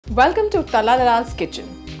Welcome to Tarla Dalal's kitchen.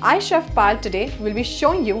 I, Chef Pal, today will be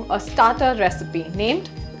showing you a starter recipe named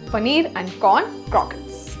Paneer and Corn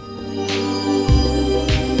Croquettes.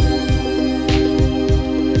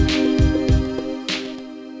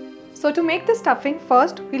 So to make the stuffing,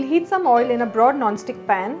 first we'll heat some oil in a broad non-stick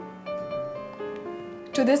pan.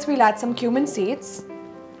 To this we'll add some cumin seeds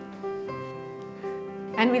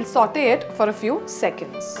and we'll saute it for a few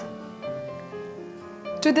seconds.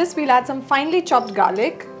 To this we'll add some finely chopped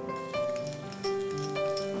garlic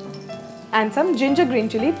and some ginger green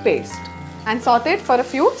chili paste and saute it for a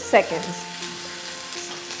few seconds.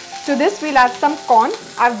 To this we'll add some corn.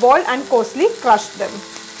 I've boiled and coarsely crushed them.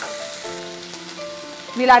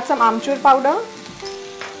 We'll add some amchur powder,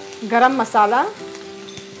 garam masala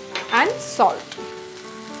and salt.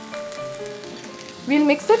 We'll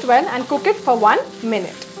mix it well and cook it for 1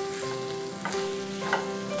 minute.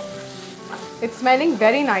 It's smelling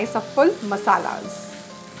very nice of full masalas.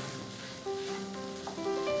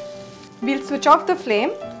 We'll switch off the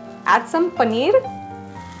flame, add some paneer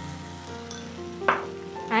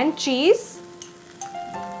and cheese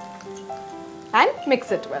and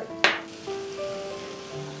mix it well.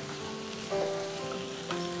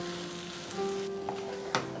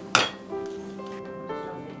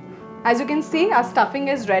 As you can see, our stuffing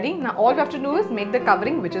is ready. Now all we have to do is make the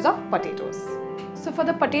covering, which is of potatoes. So for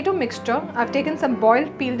the potato mixture, I've taken some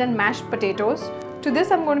boiled, peeled and mashed potatoes. To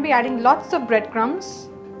this I'm going to be adding lots of breadcrumbs,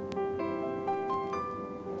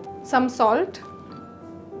 some salt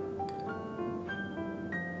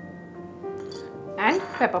and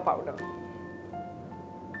pepper powder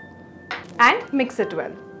and mix it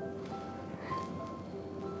well.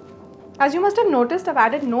 As you must have noticed, I've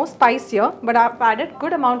added no spice here, but I've added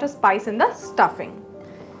good amount of spice in the stuffing.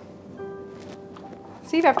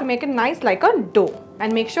 See, we have to make it nice like a dough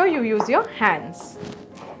and make sure you use your hands.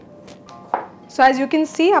 So as you can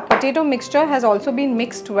see, our potato mixture has also been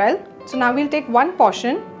mixed well. So now we'll take one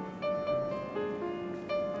portion.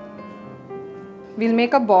 We'll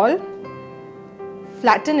make a ball,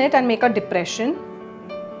 flatten it and make a depression.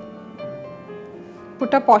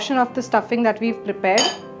 Put a portion of the stuffing that we've prepared.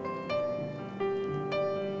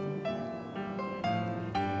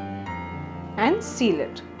 And seal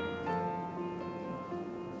it.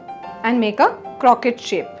 And make a croquette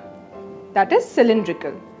shape, that is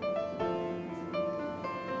cylindrical.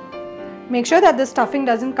 Make sure that the stuffing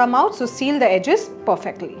doesn't come out, so seal the edges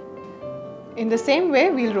perfectly. In the same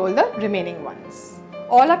way, we'll roll the remaining ones.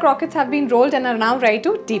 All our croquettes have been rolled and are now ready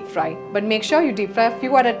to deep fry. But make sure you deep fry a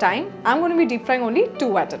few at a time. I'm going to be deep frying only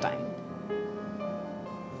 2 at a time.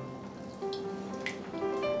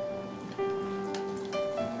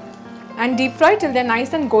 And deep fry till they're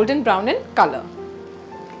nice and golden brown in color.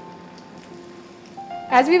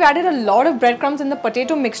 As we've added a lot of breadcrumbs in the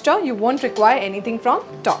potato mixture, you won't require anything from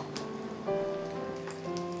top.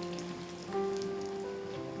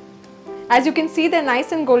 As you can see, they're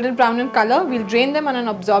nice and golden brown in color. We'll drain them on an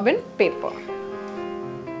absorbent paper.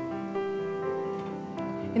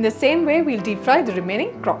 In the same way, we'll deep fry the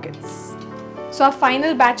remaining croquettes. So our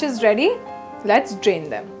final batch is ready. Let's drain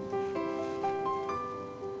them.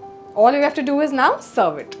 All you have to do is now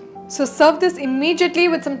serve it. So serve this immediately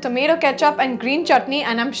with some tomato ketchup and green chutney,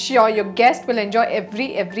 and I'm sure your guest will enjoy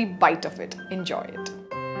every bite of it. Enjoy it.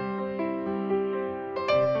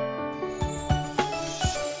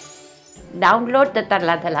 Download the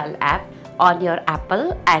Tarla Dalal app on your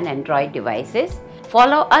Apple and Android devices.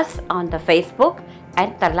 Follow us on the Facebook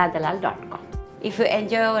and tarladalal.com. If you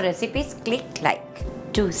enjoy our recipes, click like.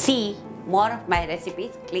 To see more of my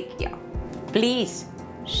recipes, click here. Please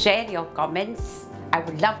share your comments. I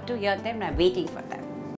would love to hear them. I'm waiting for them.